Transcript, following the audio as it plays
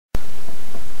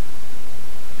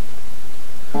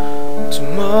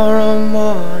Tomorrow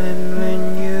morning when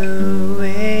you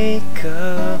wake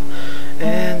up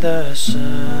and the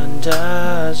sun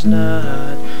does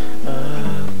not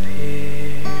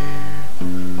appear,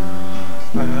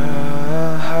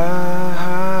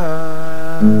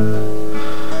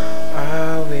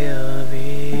 I will be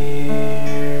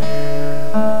here.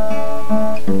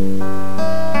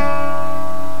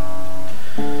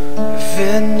 If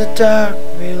in the dark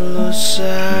we lose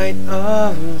sight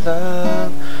of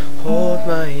love, hold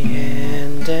my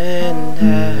hand and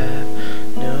have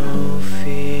no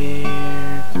fear.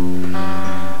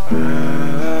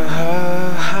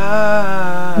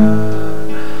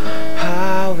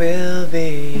 I will be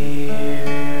here.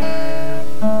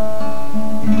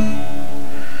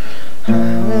 I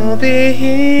will be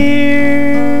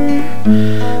here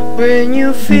when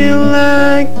you feel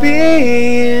like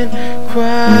being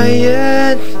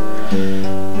quiet,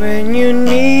 when you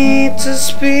need to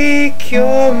speak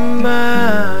your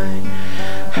mind.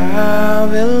 I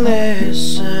will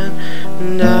listen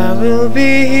and I will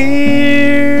be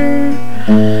here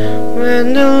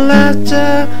when the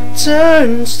laughter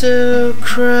turns to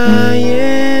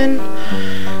crying,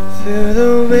 through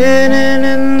the winning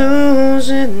and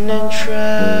losing and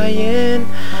trying.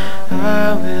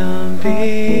 I will be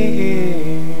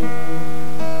here,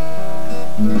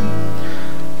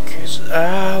 'cause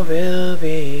I will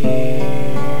be here.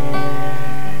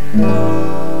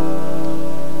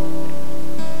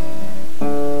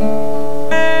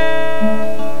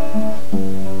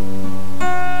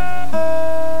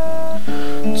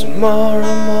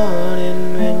 Tomorrow morning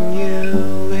when you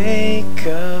wake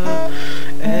up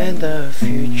and the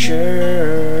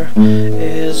future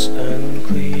is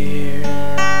unclear,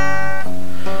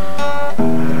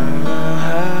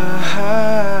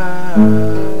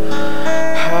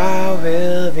 I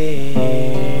will be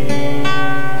here.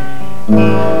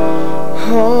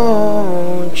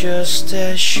 Oh, just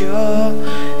as sure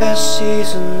as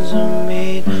seasons are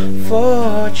made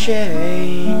for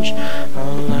change,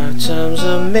 our lifetimes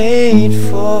are made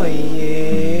for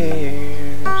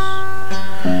years.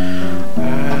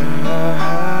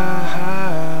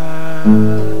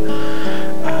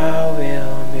 I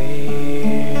will be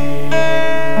here.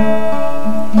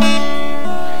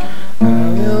 I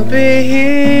will be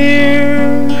here.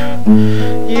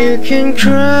 You can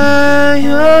cry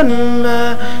on my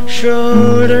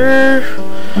shoulder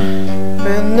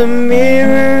when the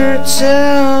mirror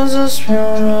tells us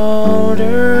we're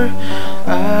older.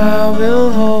 I will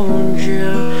hold you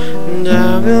and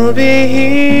I will be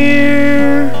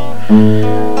here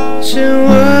to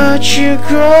watch you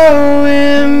grow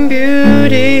in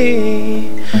beauty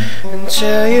and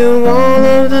tell you all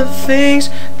of the things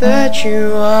that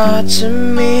you are to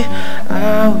me.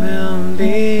 I will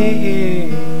be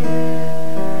here.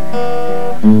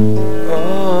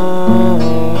 Oh,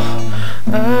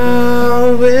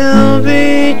 I will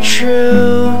be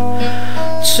true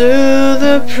to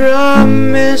the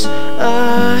promise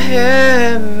I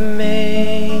have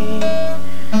made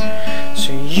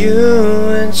to you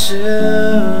and to